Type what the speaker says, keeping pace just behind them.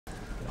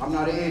I'm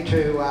not here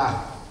to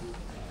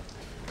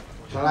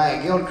lay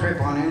a guilt trip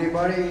on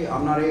anybody.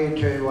 I'm not here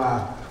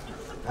to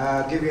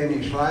give you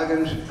any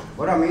slogans.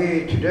 What I'm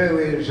here to do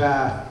is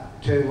to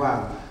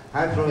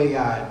hopefully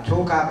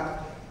talk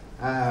up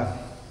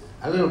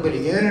a little bit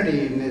of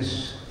unity in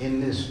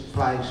this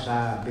place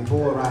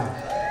before we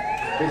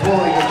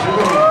get to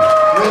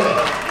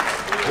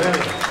really.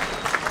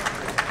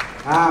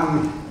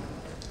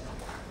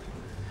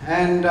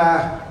 And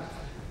I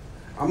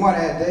might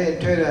add there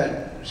too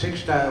that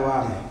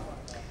Sixto,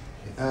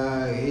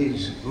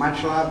 he's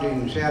much loved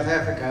in South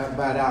Africa,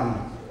 but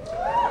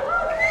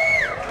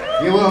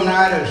you will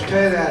notice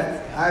too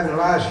that over the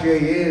last few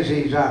years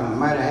he's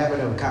made a habit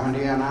of coming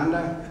down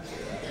under,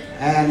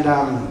 and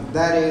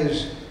that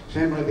is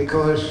simply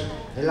because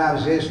he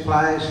loves this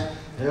place,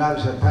 he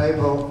loves the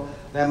people.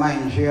 That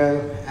means you,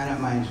 and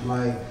it means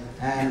me,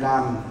 and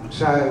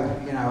so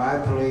you know,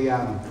 hopefully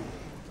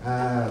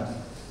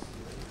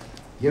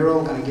you're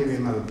all going to give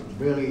him a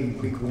really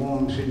big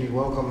warm Sydney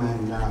welcome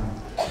and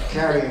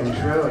carry him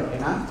through it, you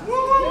know.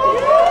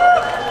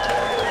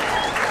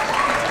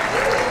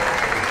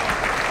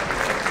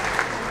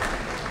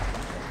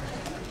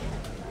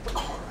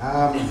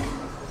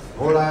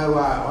 Although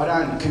I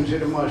don't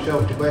consider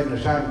myself to be in the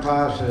same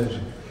class as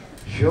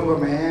Sugar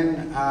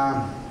Man,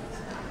 I'm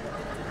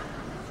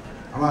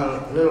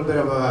a little bit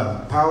of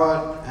a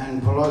poet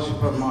and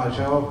philosopher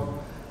myself,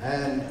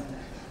 and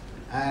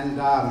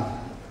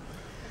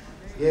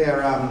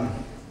yeah,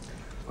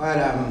 I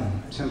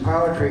had some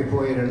poetry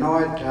for you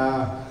tonight,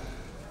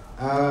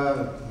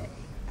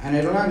 and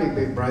it'll only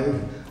be brief.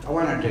 I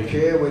wanted to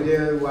share with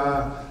you,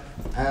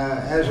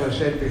 as I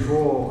said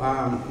before,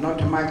 not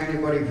to make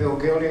anybody feel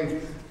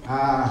guilty.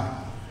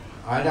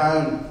 I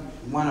don't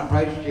want to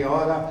preach to you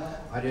either.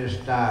 I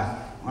just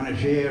want to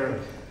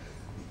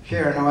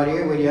share an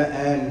idea with you,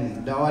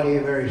 and the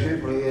idea very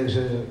simply is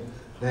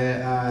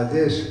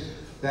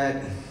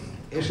that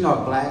it's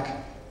not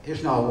black,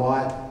 it's not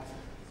white,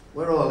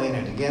 we're all in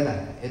it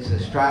together. It's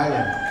Australian.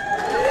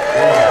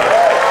 Yeah.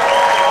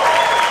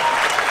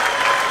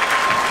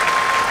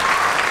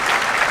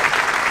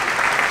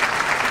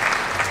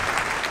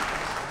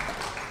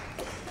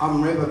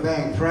 I'm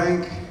Riverbank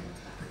Frank.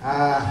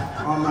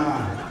 I'm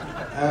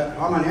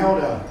an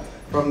elder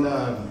from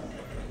the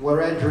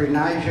Wiradjuri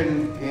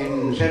Nation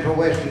in central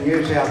western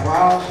New South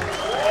Wales.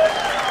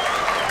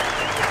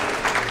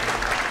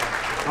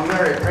 I'm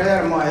very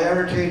proud of my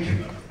heritage,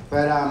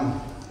 but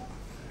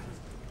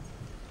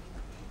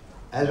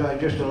as I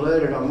just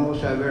alluded, I'm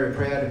also very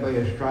proud to be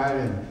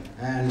Australian,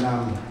 and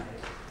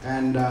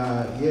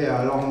yeah,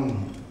 I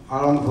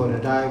long for the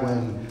day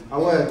when I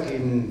work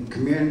in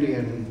community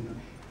and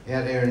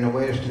out there in the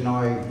West, and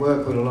I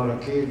work with a lot of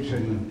kids,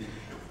 and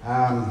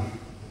I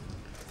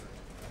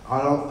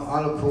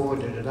look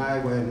forward to the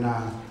day when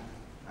a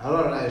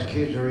lot of those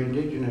kids are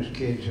Indigenous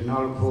kids, and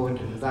I look forward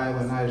to the day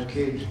when those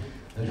kids,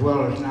 as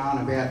well as knowing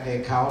about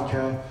their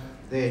culture,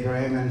 their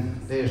dreaming,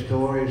 their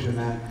stories, and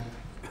that,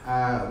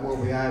 will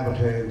be able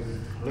to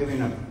live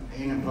in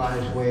a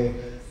place where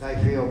they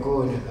feel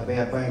good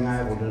about being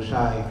able to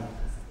say,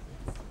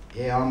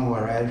 yeah, I'm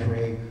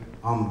Wiradjuri,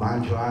 I'm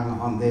Bunchlang,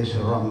 I'm this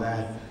or I'm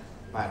that,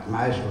 but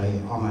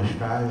mostly I'm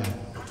Australian.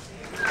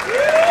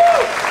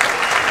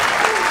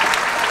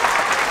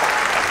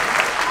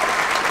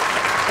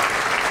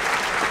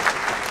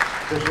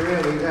 Because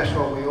really, that's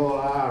what we all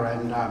are,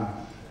 and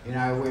you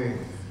know, we're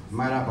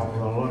made up of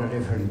a lot of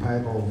different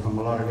people from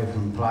a lot of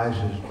different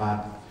places,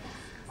 but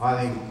I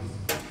think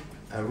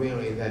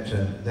really that's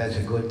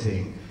a good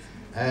thing.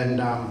 And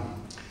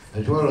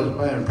as well as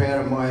being proud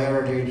of my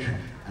heritage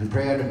and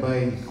proud to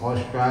be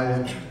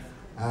Australian,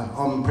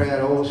 I'm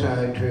proud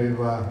also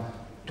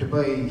to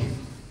be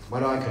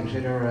what I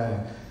consider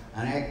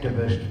an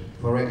activist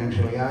for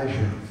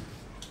reconciliation.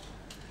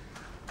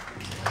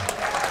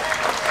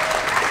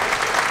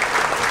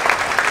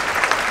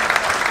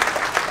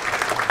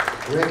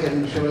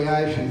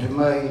 Reconciliation to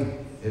me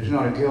is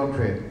not a guilt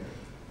trip.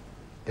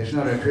 It's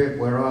not a trip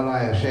where I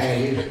lay a sad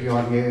history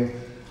on you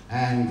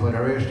and for the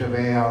rest of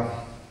our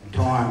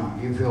time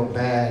you feel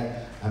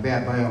bad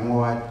about being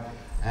white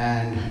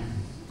and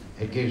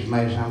it gives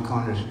me some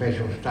kind of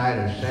special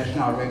status. That's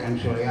not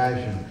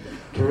reconciliation.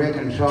 To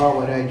reconcile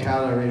with each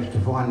other is to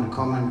find the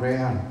common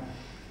ground.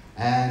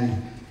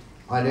 And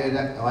I do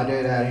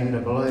that in the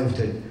belief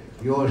that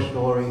your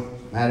story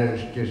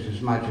matters just as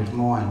much as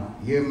mine.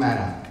 You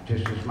matter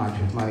just as much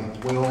as me.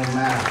 We all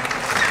matter.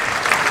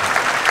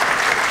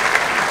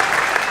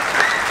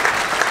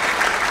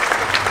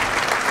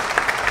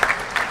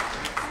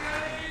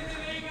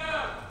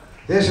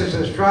 This is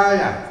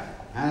Australia,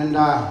 and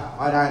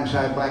I don't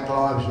say Black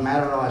Lives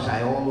Matter, I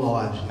say all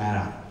lives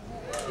matter.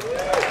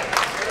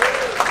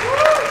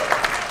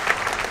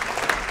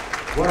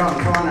 What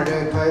I'm trying to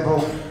do,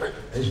 people,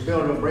 is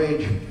build a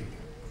bridge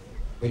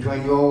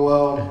between your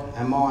world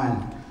and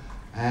mine.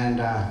 And,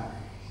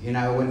 you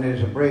know, when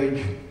there's a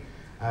bridge,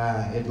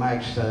 it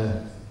makes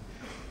the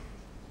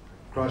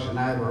crossing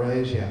over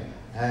easier.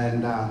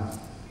 And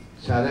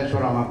so that's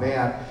what I'm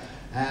about.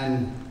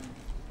 And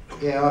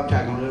yeah, I've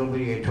taken a little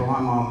bit of your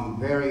time. I'm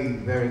very,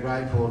 very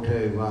grateful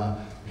to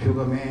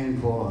Sugar Man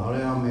for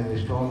allowing me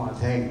this time. I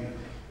thank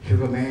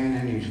Sugar Man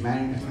and his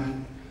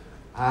management.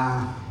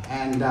 Yeah,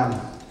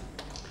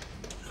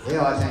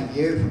 I thank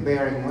you for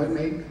bearing with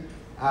me.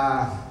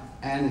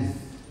 And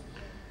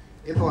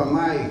if I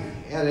may,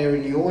 out there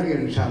in the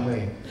audience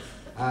somewhere,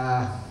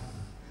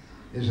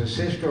 there's a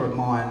sister of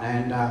mine,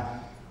 and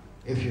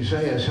if you see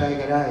her, say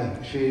good day.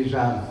 She's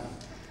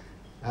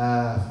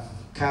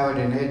covered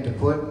in head to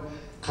foot,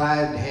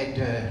 clothed head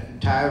to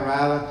toe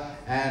rather,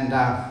 and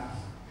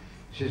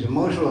she's a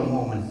Muslim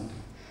woman,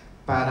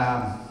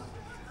 but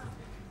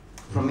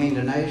from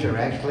Indonesia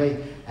actually,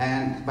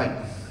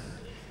 but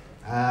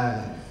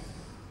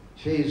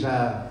she's,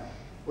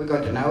 we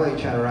got to know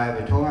each other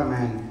over time,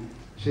 and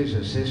she's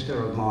a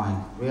sister of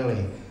mine,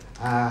 really.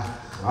 I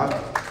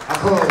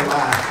call her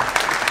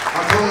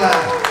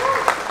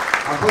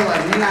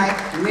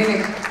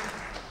Ninik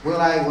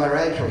Willie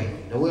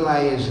Warajri. The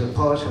Willie is the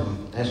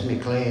possum, that's my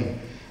clan,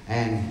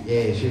 and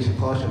yeah, she's a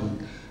possum.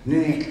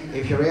 Ninik,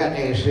 if you're out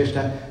there,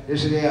 sister,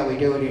 this is how we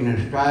do it in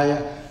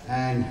Australia,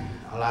 and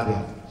I love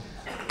you.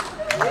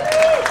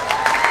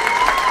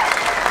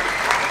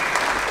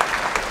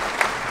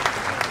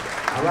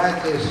 I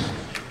wrote this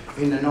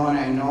in the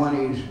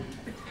 1990s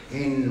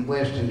in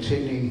Western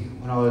Sydney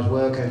when I was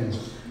working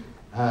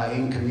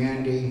in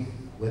community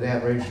with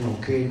Aboriginal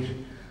kids.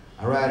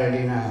 I wrote it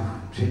in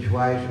a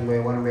situation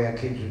where one of our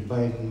kids had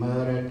been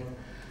murdered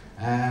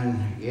and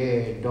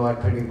yeah,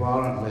 died pretty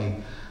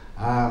violently.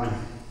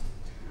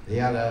 The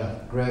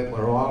other group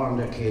were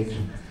Islander kids,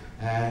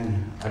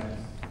 and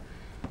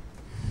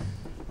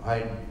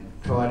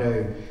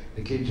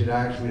the kids had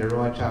asked me to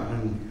write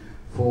something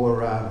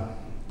for our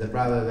young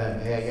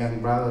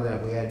brother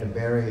that we had to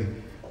bury,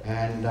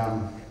 and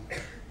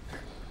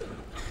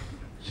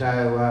so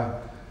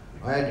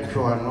I had to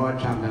try and write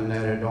something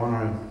that would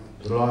honour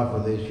the life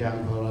of this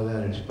young fellow,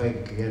 that would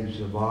speak against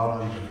the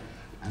violence,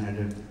 and it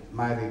would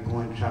maybe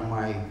point some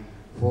way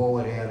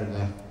forward out of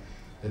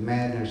the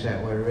madness that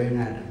we were in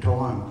at the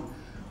time.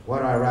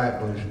 What I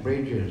wrote was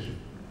bridges.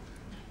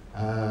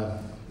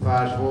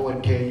 Fast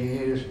forward 10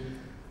 years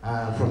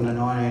from the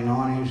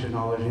 1990s, and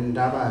I was in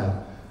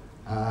Dubbo.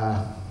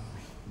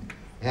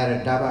 Out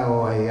of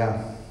Dubbo,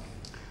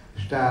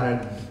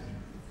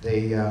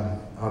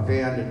 I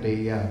founded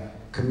the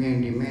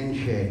community men's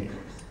shed.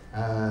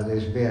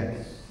 There's about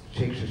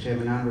 600 or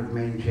 700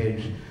 men's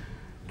sheds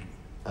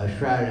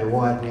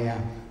Australia-wide now.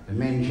 The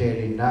men's shed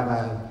in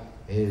Dubbo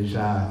is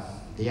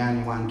the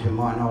only one, to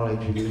my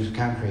knowledge, in this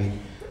country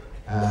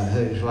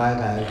whose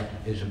logo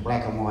is a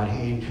black and white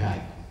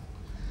handshake.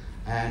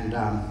 And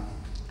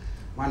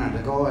one of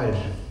the guys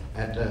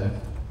at the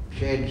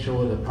shed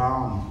saw the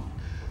poem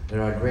that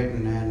I'd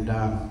written, and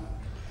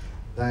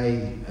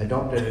they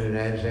adopted it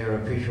as their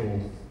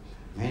official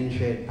men's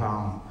shed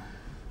poem.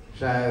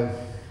 So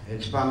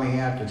it spun me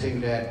out to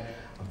think that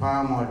a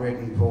poem I'd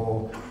written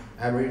for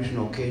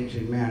Aboriginal kids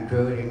in Mount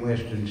Druitt in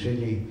Western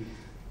Sydney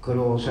could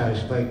also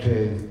speak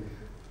to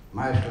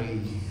mostly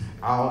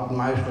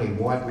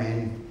white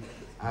men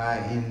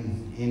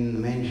in the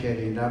men's shed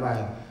in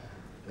Dubbo.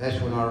 That's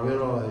when I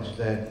realised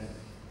that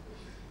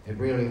it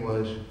really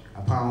was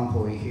a poem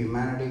for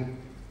humanity.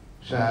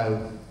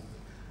 So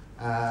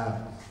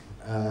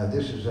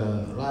this is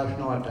the last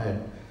night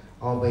that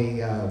I'll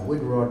be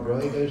with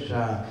Rodriguez,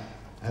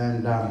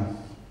 and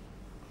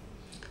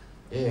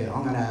yeah,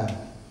 I'm going to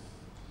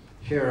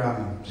share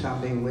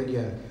something with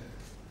you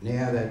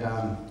now that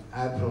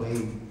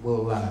hopefully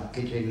will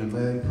get you in the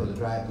mood for the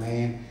great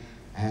man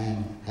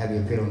and have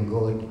you feeling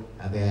good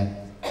about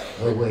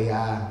who we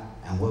are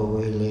and where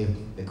we live,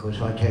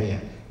 because I tell you,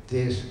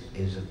 this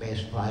is the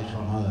best place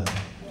on earth.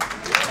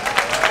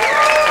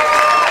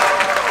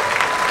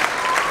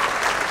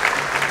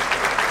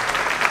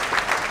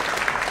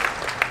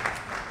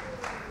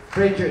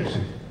 Preachers,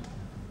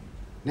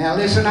 now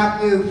listen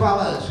up, you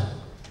fellas.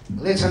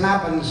 Listen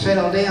up and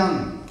settle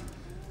down,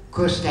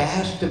 because there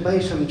has to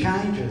be some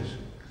changes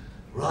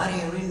right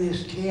here in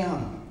this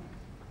town.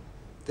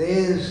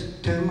 There's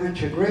too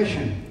much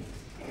aggression.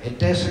 It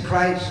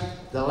desecrates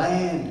the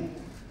land.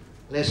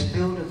 Let's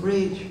build a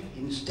bridge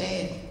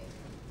instead.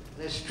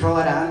 Let's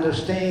try to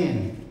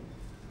understand.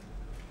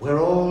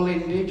 We're all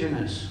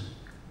Indigenous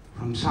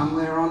from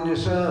somewhere on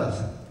this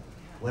earth.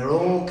 We're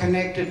all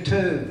connected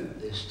to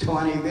this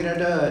tiny bit of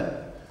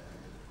dirt.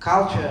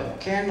 Culture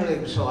can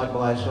live side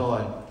by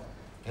side.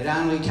 It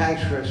only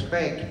takes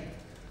respect.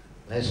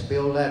 Let's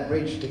build that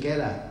bridge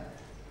together.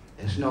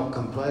 It's not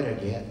completed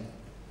yet.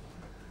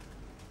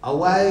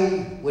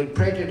 Away with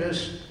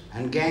prejudice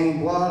and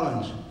gang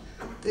violence.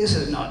 This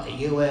is not the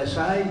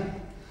USA.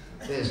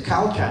 There's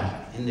culture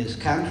in this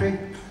country,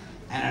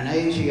 and an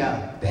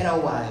easier, better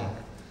way.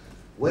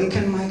 We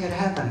can make it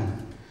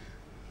happen,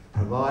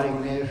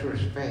 providing there's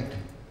respect.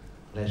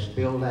 Let's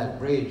build that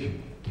bridge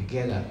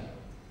together.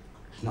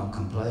 It's not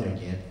completed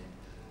yet.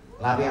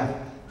 Love ya.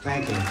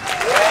 Thank you.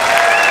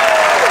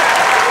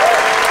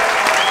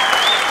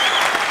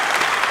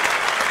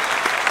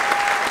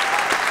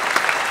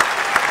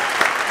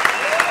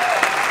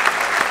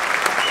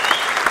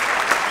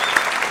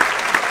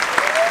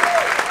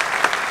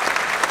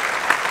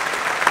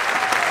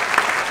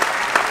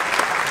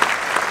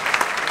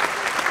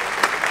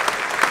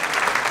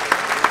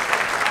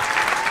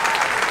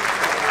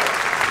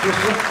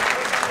 Just look,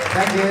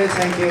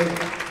 thank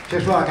you.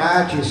 Just like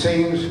Archie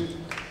sings,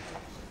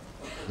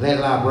 let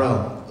love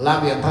roll.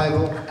 Love you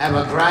people. Have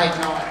a great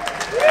night.